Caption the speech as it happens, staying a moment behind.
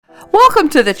Welcome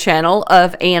to the channel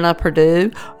of Anna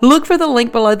Purdue. Look for the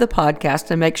link below the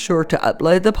podcast and make sure to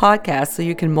upload the podcast so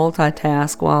you can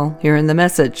multitask while hearing the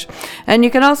message. And you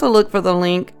can also look for the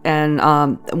link, and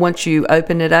once you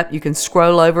open it up, you can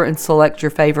scroll over and select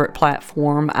your favorite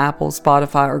platform, Apple,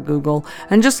 Spotify, or Google,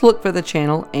 and just look for the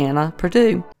channel Anna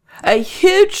Purdue. A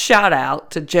huge shout out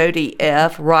to Jody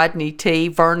F., Rodney T.,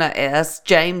 Verna S.,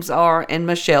 James R., and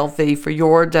Michelle V. for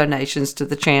your donations to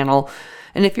the channel.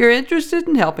 And if you're interested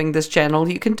in helping this channel,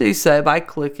 you can do so by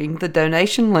clicking the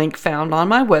donation link found on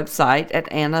my website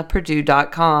at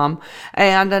annapurdue.com.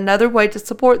 And another way to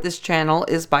support this channel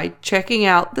is by checking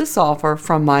out this offer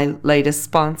from my latest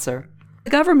sponsor. The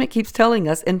government keeps telling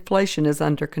us inflation is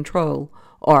under control,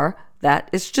 or that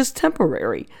it's just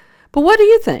temporary. But what do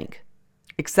you think?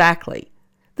 Exactly.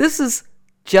 This is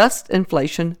just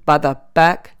inflation by the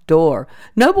back door.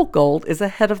 Noble Gold is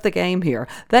ahead of the game here.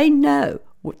 They know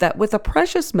that with a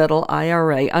precious metal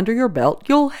IRA under your belt,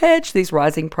 you'll hedge these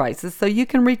rising prices so you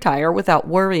can retire without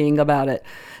worrying about it.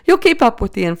 You'll keep up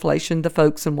with the inflation the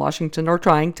folks in Washington are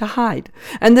trying to hide.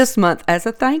 And this month, as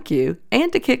a thank you,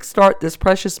 and to kickstart this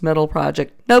precious metal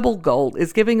project, Noble Gold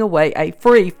is giving away a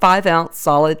free 5-ounce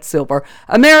solid silver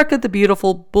America the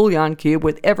Beautiful bullion cube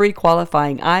with every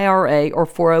qualifying IRA or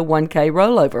 401k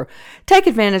rollover. Take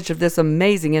advantage of this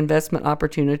amazing investment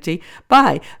opportunity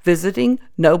by visiting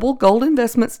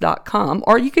noblegoldinvestments.com,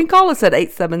 or you can call us at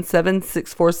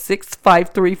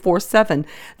 877-646-5347.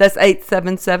 That's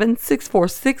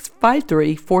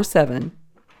 877-646-5347.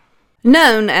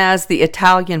 Known as the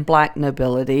Italian black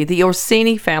nobility, the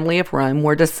Orsini family of Rome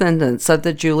were descendants of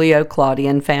the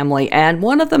Julio-Claudian family and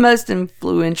one of the most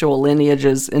influential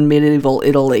lineages in medieval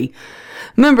Italy.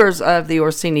 Members of the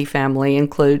Orsini family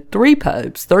include 3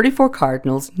 popes, 34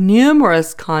 cardinals,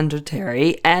 numerous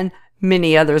condottieri, and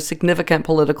many other significant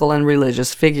political and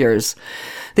religious figures.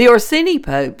 The Orsini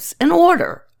popes, in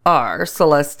order, are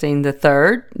Celestine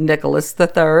III, Nicholas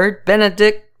III,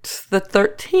 Benedict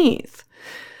XIII.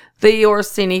 The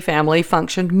Orsini family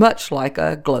functioned much like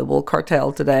a global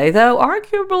cartel today, though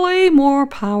arguably more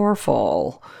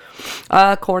powerful.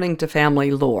 According to family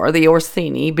lore, the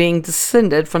Orsini, being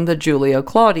descended from the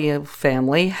Julio-Claudian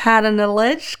family, had an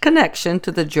alleged connection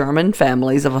to the German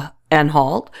families of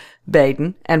Anhalt,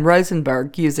 Baden, and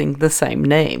Rosenberg using the same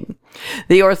name.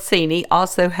 The Orsini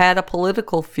also had a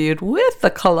political feud with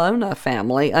the Colonna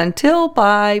family until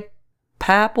by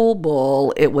papal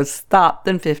bull it was stopped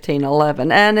in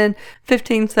 1511, and in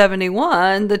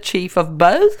 1571 the chief of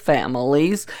both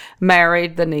families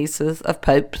married the nieces of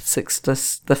Pope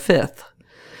Sixtus V.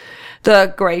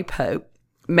 The Grey Pope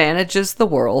manages the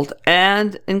world,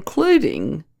 and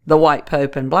including the White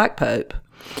Pope and Black Pope.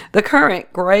 The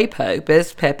current Grey Pope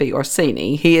is Pepe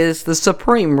Orsini. He is the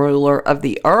supreme ruler of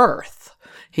the earth.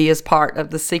 He is part of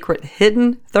the secret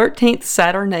hidden 13th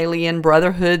Saturnalian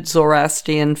Brotherhood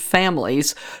Zoroastrian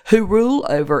families who rule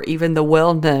over even the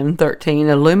well-known 13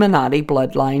 Illuminati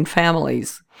bloodline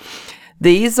families.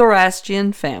 These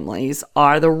Zoroastrian families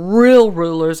are the real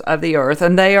rulers of the earth,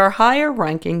 and they are higher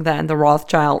ranking than the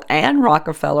Rothschild and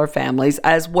Rockefeller families,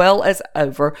 as well as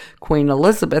over Queen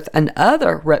Elizabeth and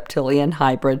other reptilian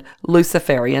hybrid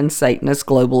Luciferian Satanist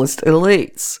globalist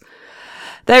elites.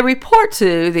 They report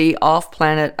to the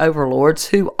off-planet overlords,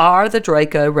 who are the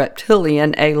Draco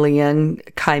reptilian alien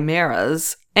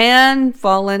chimeras and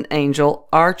fallen angel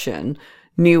Archon,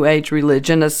 New Age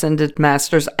religion ascended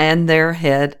masters, and their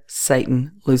head,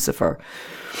 Satan Lucifer.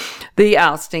 The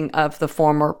ousting of the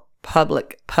former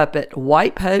public puppet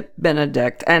White Pope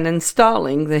Benedict and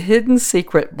installing the hidden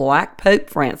secret Black Pope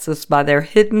Francis by their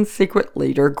hidden secret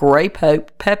leader Grey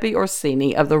Pope Pepe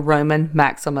Orsini of the Roman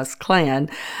Maximus clan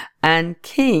and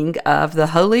king of the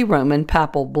Holy Roman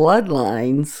Papal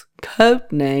bloodlines,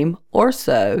 codename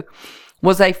Orso,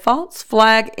 was a false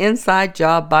flag inside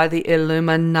job by the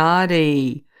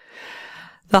Illuminati.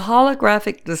 The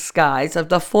holographic disguise of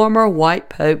the former White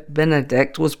Pope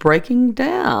Benedict was breaking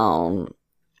down.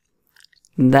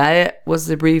 That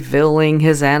was revealing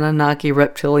his Anunnaki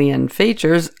reptilian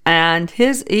features, and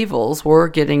his evils were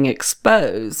getting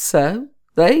exposed, so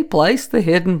they placed the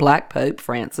hidden Black Pope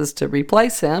Francis to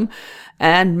replace him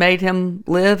and made him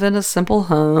live in a simple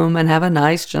home and have a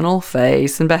nice, gentle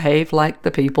face and behave like the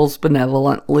people's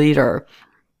benevolent leader.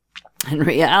 In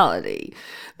reality,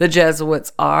 the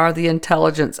Jesuits are the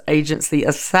intelligence agency,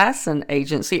 assassin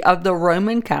agency of the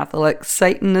Roman Catholic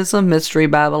Satanism Mystery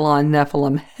Babylon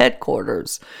Nephilim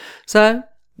headquarters, so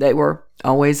they were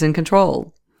always in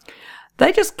control.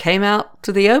 They just came out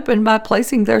to the open by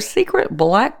placing their secret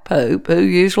Black Pope, who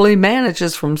usually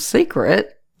manages from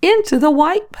secret, into the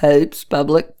White Pope's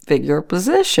public figure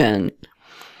position.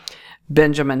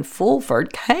 Benjamin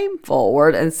Fulford came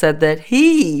forward and said that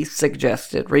he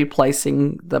suggested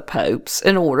replacing the popes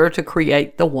in order to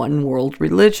create the one world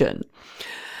religion.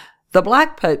 The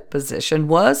Black Pope position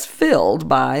was filled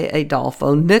by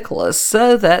Adolfo Nicholas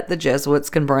so that the Jesuits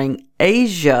can bring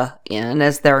Asia in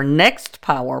as their next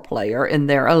power player in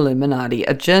their Illuminati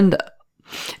agenda.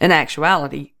 In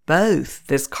actuality, both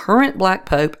this current Black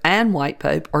Pope and White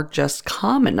Pope are just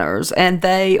commoners, and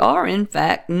they are in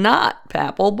fact not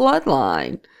papal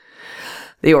bloodline.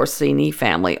 The Orsini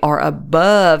family are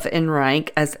above in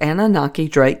rank as Anunnaki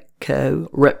Draco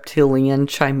reptilian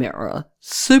chimera,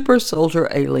 super soldier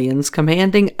aliens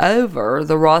commanding over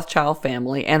the Rothschild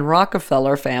family and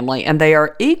Rockefeller family, and they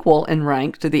are equal in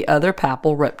rank to the other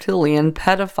papal reptilian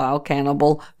pedophile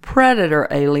cannibal predator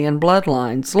alien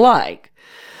bloodlines like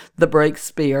the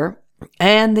Breakspear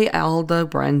and the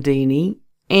Aldobrandini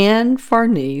and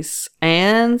Farnese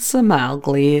and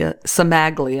Samaglia.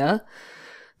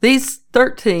 These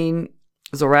 13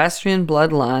 Zoroastrian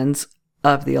bloodlines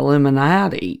of the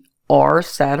Illuminati are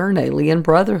Saturnalian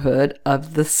Brotherhood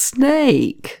of the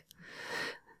Snake.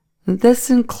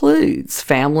 This includes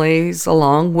families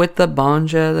along with the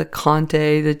Bonja, the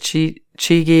Conte, the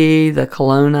Chigi, the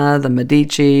Colonna, the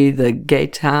Medici, the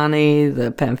Gaetani,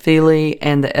 the Pamphili,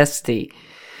 and the Este.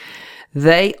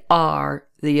 They are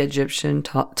the Egyptian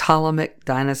Ptolemaic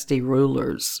dynasty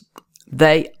rulers.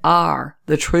 They are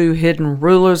the true hidden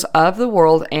rulers of the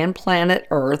world and planet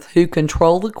Earth who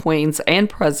control the queens and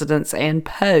presidents and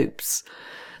popes.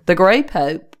 The Grey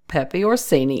Pope, Pepe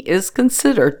Orsini, is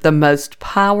considered the most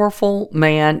powerful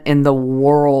man in the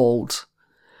world.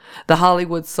 The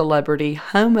Hollywood celebrity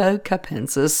Homo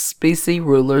capensis species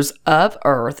rulers of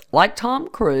Earth, like Tom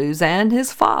Cruise and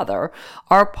his father,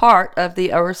 are part of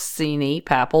the Orsini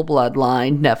papal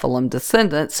bloodline Nephilim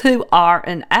descendants who are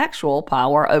in actual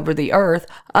power over the Earth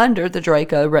under the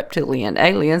Draco reptilian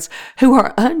aliens who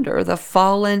are under the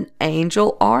fallen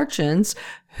angel archons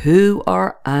who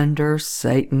are under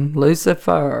Satan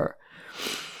Lucifer.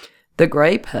 The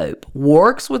Grey Pope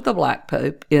works with the Black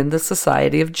Pope in the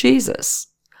Society of Jesus.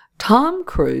 Tom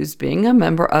Cruise, being a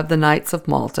member of the Knights of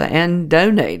Malta and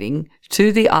donating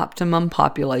to the Optimum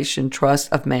Population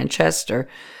Trust of Manchester,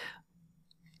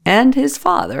 and his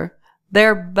father,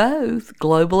 they're both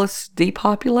globalist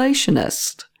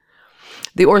depopulationists.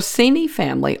 The Orsini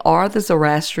family are the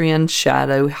Zoroastrian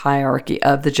shadow hierarchy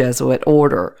of the Jesuit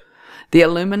order. The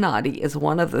Illuminati is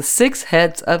one of the 6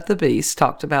 heads of the beast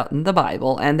talked about in the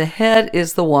Bible, and the head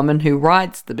is the woman who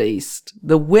rides the beast,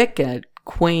 the wicked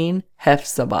Queen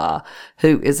Hephzibah,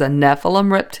 who is a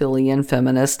Nephilim reptilian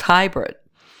feminist hybrid.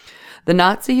 The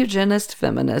Nazi eugenist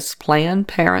feminist Planned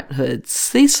Parenthood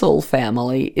Cecil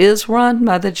family is run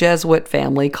by the Jesuit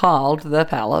family called the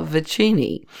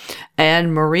Pallavicini,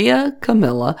 and Maria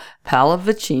Camilla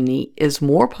Pallavicini is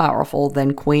more powerful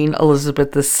than Queen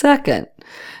Elizabeth II.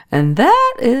 And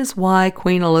that is why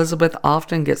Queen Elizabeth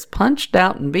often gets punched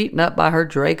out and beaten up by her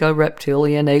Draco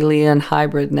reptilian alien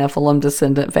hybrid Nephilim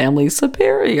descendant family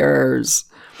superiors.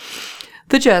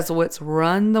 The Jesuits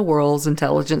run the world's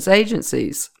intelligence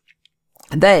agencies.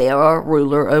 They are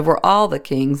ruler over all the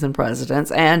kings and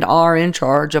presidents and are in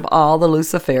charge of all the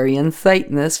Luciferian,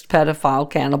 Satanist, pedophile,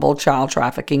 cannibal, child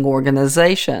trafficking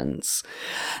organizations.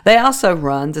 They also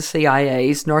run the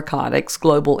CIA's narcotics,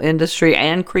 global industry,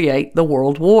 and create the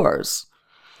world wars.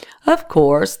 Of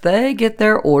course, they get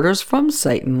their orders from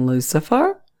Satan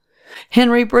Lucifer.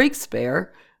 Henry Breakspear,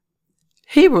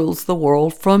 he rules the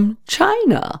world from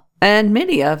China, and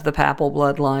many of the papal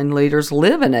bloodline leaders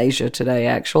live in Asia today,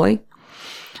 actually.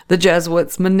 The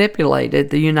Jesuits manipulated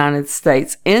the United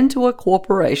States into a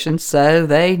corporation so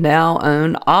they now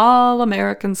own all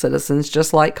American citizens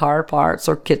just like car parts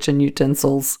or kitchen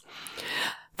utensils.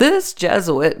 This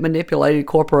Jesuit manipulated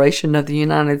corporation of the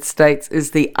United States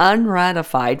is the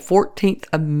unratified 14th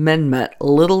Amendment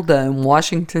Little Dome,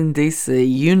 Washington, D.C.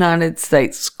 United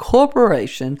States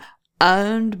corporation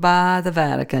owned by the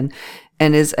Vatican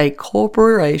and is a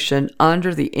corporation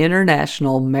under the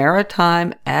International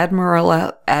Maritime Admiralty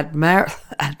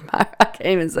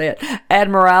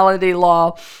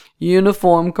Law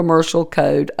Uniform Commercial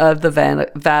Code of the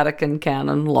Vatican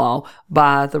Canon Law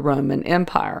by the Roman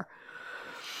Empire.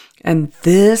 And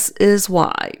this is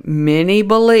why many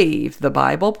believe the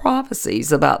Bible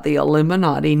prophecies about the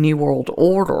Illuminati New World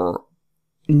Order,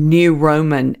 New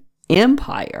Roman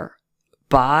Empire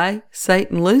by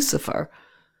Satan Lucifer.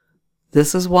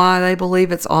 This is why they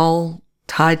believe it's all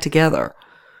tied together.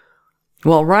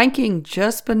 Well, ranking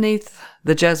just beneath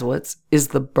the Jesuits is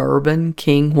the Bourbon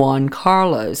King Juan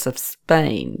Carlos of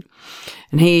Spain.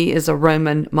 And he is a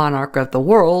Roman monarch of the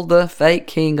world, the fake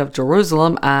king of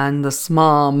Jerusalem, and the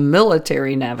small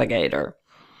military navigator.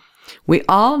 We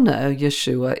all know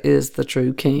Yeshua is the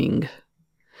true king.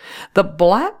 The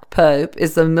Black Pope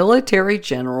is the military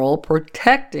general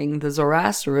protecting the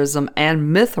Zoroastrianism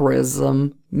and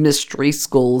Mithraism mystery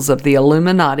schools of the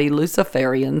Illuminati,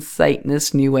 Luciferian,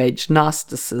 Satanist, New Age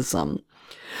Gnosticism.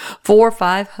 For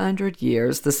 500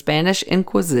 years, the Spanish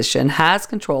Inquisition has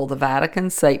controlled the Vatican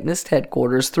Satanist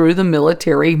headquarters through the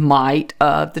military might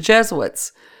of the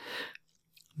Jesuits.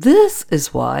 This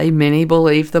is why many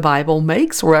believe the Bible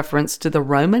makes reference to the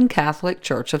Roman Catholic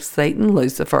Church of Satan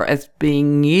Lucifer as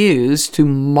being used to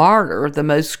martyr the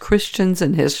most Christians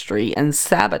in history and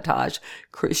sabotage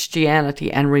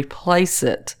Christianity and replace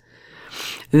it.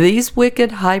 These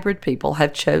wicked hybrid people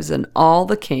have chosen all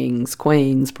the kings,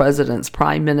 queens, presidents,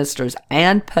 prime ministers,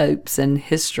 and popes in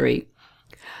history.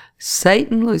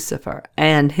 Satan Lucifer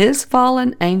and his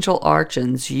fallen angel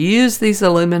archons use these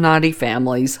Illuminati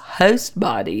families' host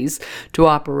bodies to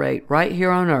operate right here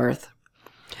on Earth.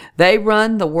 They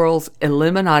run the world's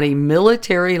Illuminati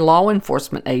military law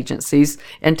enforcement agencies,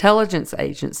 intelligence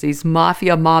agencies,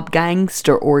 mafia mob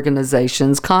gangster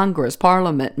organizations, Congress,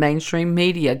 Parliament, mainstream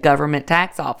media, government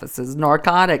tax offices,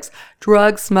 narcotics,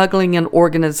 drug smuggling and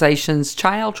organizations,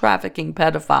 child trafficking,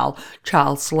 pedophile,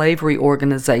 child slavery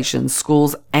organizations,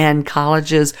 schools and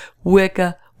colleges,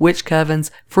 Wicca, witch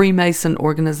covens, Freemason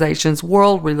organizations,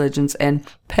 world religions, and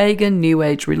pagan New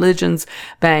Age religions,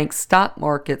 banks, stock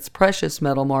markets, precious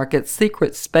metal markets,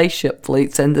 secret spaceship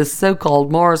fleets, and this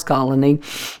so-called Mars colony,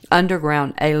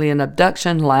 underground alien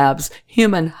abduction labs,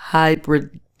 human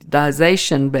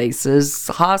hybridization bases,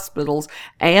 hospitals,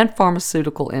 and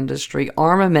pharmaceutical industry,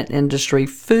 armament industry,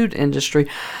 food industry,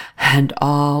 and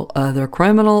all other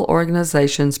criminal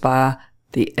organizations by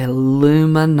the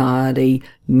Illuminati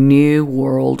New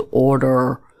World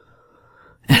Order.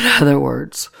 In other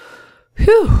words,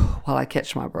 while I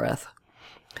catch my breath,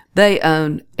 they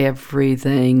own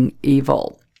everything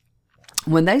evil.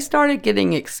 When they started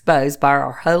getting exposed by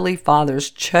our Holy Fathers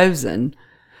chosen,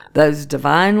 those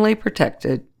divinely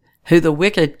protected, who the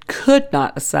wicked could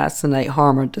not assassinate,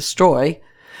 harm, or destroy,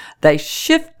 they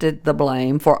shifted the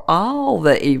blame for all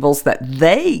the evils that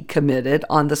they committed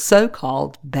on the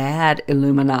so-called bad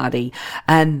Illuminati,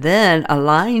 and then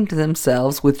aligned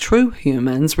themselves with true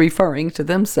humans, referring to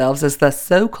themselves as the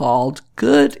so-called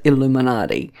good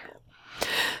Illuminati.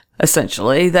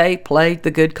 Essentially, they played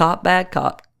the good cop, bad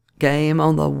cop game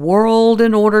on the world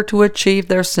in order to achieve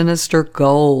their sinister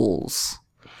goals.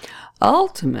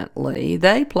 Ultimately,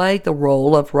 they played the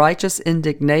role of righteous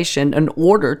indignation in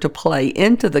order to play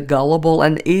into the gullible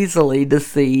and easily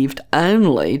deceived,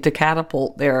 only to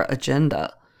catapult their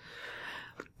agenda.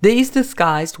 These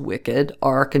disguised wicked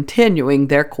are continuing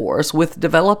their course with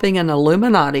developing an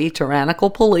Illuminati tyrannical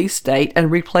police state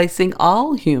and replacing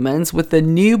all humans with the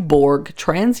new Borg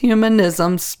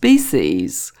transhumanism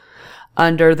species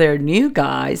under their new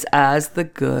guise as the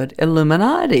good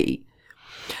Illuminati.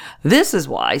 This is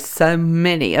why so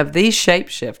many of these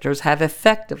shapeshifters have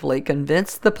effectively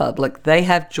convinced the public they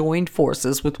have joined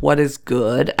forces with what is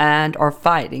good and are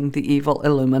fighting the evil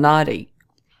Illuminati.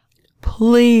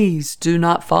 Please do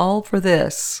not fall for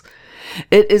this.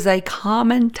 It is a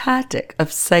common tactic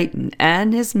of Satan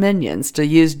and his minions to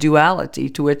use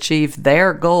duality to achieve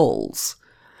their goals.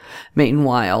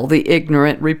 Meanwhile, the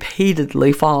ignorant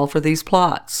repeatedly fall for these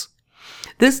plots.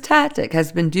 This tactic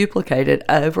has been duplicated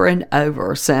over and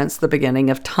over since the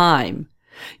beginning of time.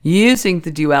 Using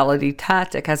the duality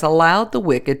tactic has allowed the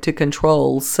wicked to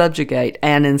control, subjugate,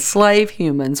 and enslave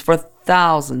humans for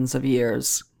thousands of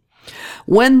years.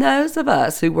 When those of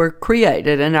us who were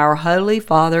created in our Holy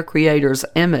Father Creator's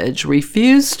image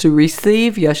refuse to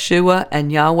receive Yeshua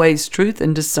and Yahweh's truth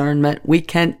and discernment, we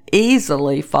can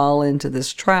easily fall into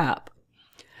this trap.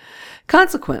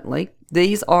 Consequently,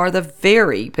 these are the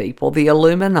very people the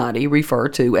Illuminati refer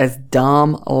to as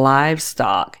dumb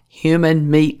livestock, human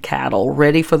meat cattle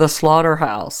ready for the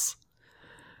slaughterhouse.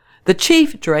 The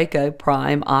chief Draco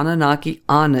Prime Anunnaki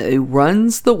Anu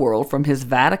runs the world from his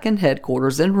Vatican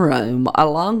headquarters in Rome,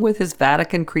 along with his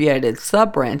Vatican-created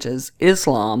sub-branches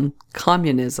Islam,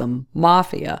 communism,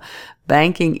 mafia,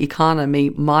 banking economy,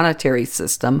 monetary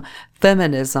system,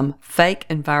 feminism, fake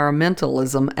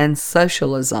environmentalism, and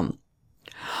socialism.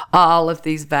 All of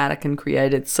these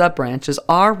Vatican-created sub-branches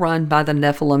are run by the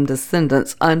Nephilim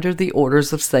descendants under the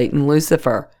orders of Satan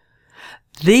Lucifer.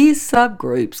 These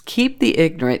subgroups keep the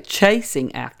ignorant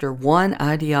chasing after one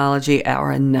ideology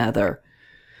or another.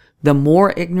 The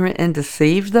more ignorant and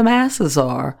deceived the masses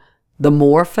are, the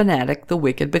more fanatic the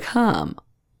wicked become.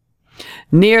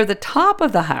 Near the top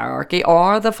of the hierarchy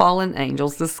are the fallen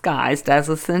angels disguised as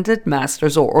ascended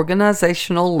masters or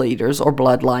organizational leaders or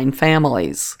bloodline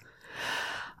families.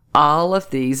 All of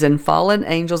these and fallen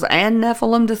angels and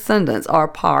Nephilim descendants are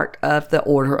part of the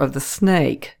Order of the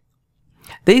Snake.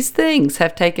 These things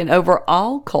have taken over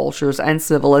all cultures and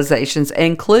civilizations,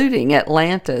 including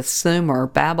Atlantis, Sumer,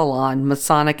 Babylon,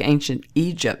 Masonic ancient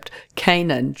Egypt,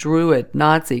 Canaan, Druid,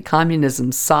 Nazi,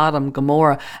 communism, Sodom,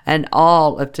 Gomorrah, and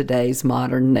all of today's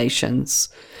modern nations.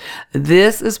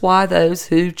 This is why those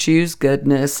who choose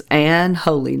goodness and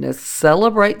holiness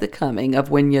celebrate the coming of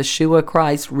when Yeshua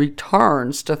Christ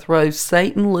returns to throw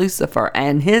Satan, Lucifer,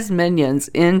 and his minions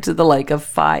into the lake of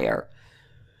fire.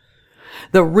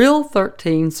 The real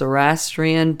 13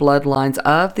 Zoroastrian bloodlines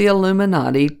of the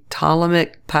Illuminati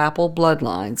Ptolemaic papal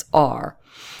bloodlines are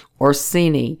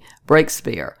Orsini,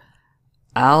 Breakspear,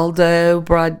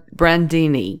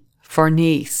 Aldobrandini,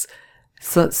 Farnese,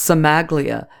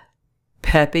 Samaglia,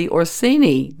 Pepe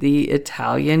Orsini, the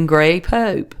Italian Grey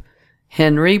Pope,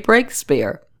 Henry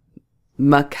Breakspear,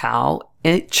 Macau,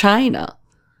 China.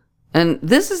 And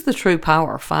this is the true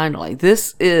power, finally.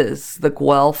 This is the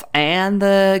Guelph and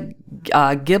the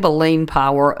Ghibelline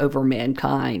power over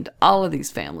mankind. All of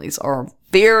these families are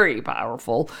very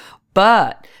powerful,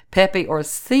 but Pepe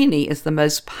Orsini is the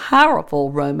most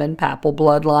powerful Roman papal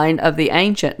bloodline of the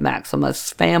ancient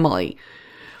Maximus family.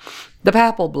 The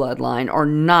papal bloodline are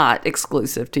not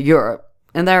exclusive to Europe,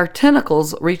 and their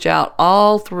tentacles reach out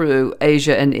all through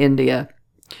Asia and India.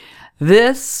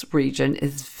 This region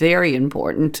is very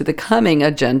important to the coming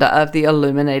agenda of the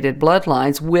illuminated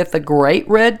bloodlines, with the Great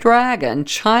Red Dragon,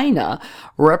 China,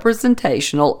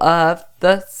 representational of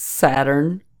the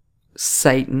Saturn,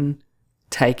 Satan,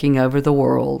 taking over the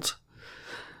world.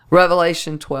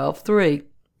 Revelation 12:3.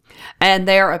 And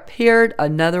there appeared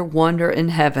another wonder in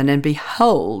heaven, and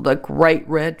behold, a great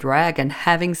red dragon,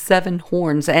 having 7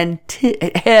 horns and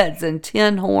heads and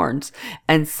 10 horns,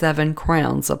 and 7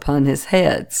 crowns upon his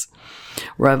heads.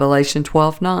 Revelation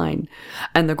 12:9.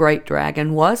 And the great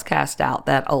dragon was cast out,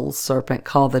 that old serpent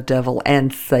called the devil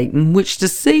and Satan, which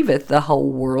deceiveth the whole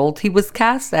world. He was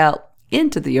cast out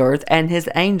into the earth, and his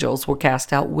angels were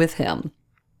cast out with him.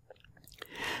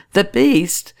 The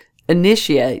beast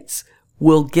initiates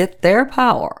will get their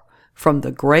power from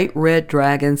the great red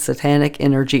dragon's satanic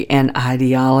energy and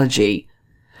ideology.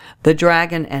 The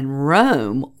dragon and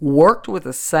Rome worked with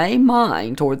the same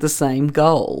mind toward the same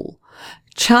goal.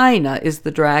 China is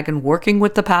the dragon working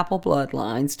with the papal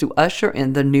bloodlines to usher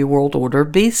in the New World Order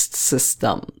beast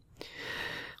system.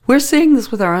 We're seeing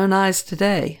this with our own eyes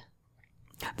today.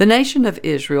 The nation of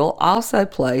Israel also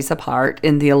plays a part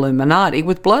in the Illuminati,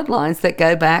 with bloodlines that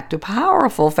go back to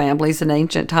powerful families in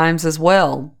ancient times as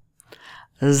well.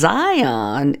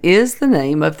 Zion is the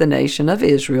name of the nation of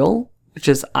Israel, which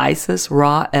is Isis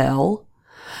Ra-El,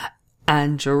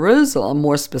 and Jerusalem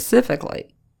more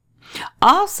specifically.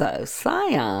 Also,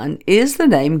 Sion is the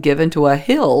name given to a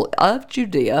hill of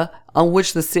Judea on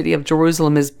which the city of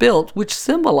Jerusalem is built, which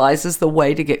symbolizes the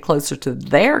way to get closer to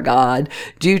their God,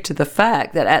 due to the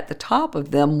fact that at the top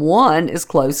of them, one is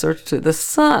closer to the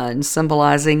sun,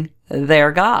 symbolizing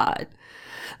their God.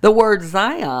 The word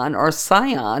Zion or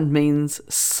Sion means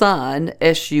sun,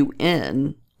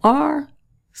 S-U-N, or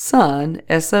son,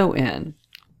 S-O-N.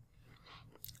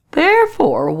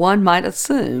 Therefore, one might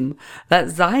assume that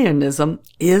Zionism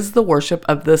is the worship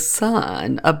of the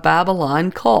sun of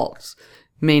Babylon cults,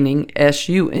 meaning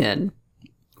S-U-N,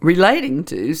 relating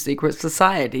to secret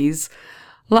societies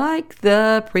like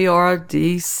the Prior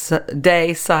de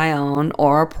Sion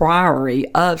or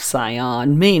Priory of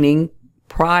Sion, meaning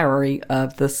Priory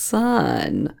of the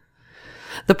Sun.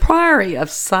 The Priory of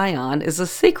Sion is a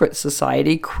secret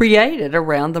society created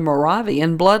around the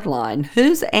Moravian bloodline,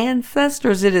 whose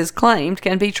ancestors, it is claimed,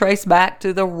 can be traced back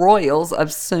to the royals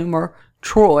of Sumer,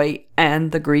 Troy,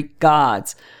 and the Greek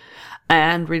gods,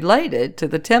 and related to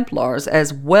the Templars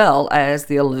as well as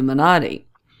the Illuminati.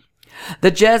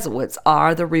 The Jesuits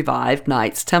are the revived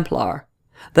Knights Templar.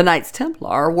 The Knights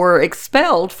Templar were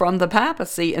expelled from the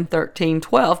papacy in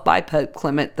 1312 by Pope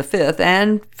Clement V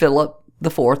and Philip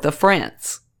IV of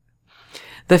France.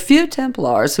 The few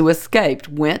Templars who escaped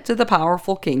went to the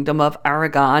powerful kingdom of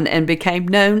Aragon and became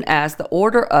known as the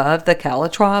Order of the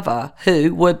Calatrava,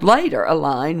 who would later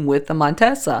align with the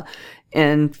Montesa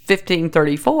In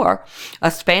 1534,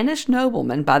 a Spanish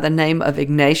nobleman by the name of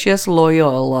Ignatius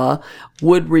Loyola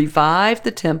would revive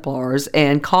the Templars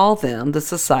and call them the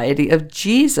Society of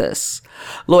Jesus.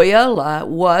 Loyola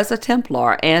was a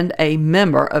Templar and a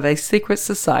member of a secret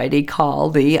society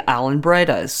called the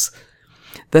Alumbrados.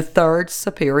 The third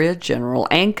superior general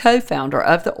and co-founder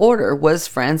of the order was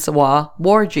Francois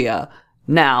Borgia.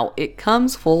 Now it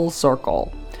comes full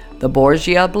circle. The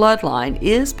Borgia bloodline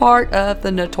is part of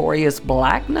the notorious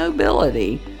black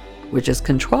nobility, which is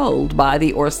controlled by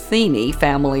the Orsini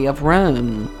family of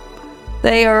Rome.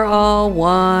 They are all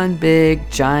one big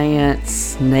giant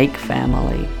snake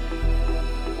family.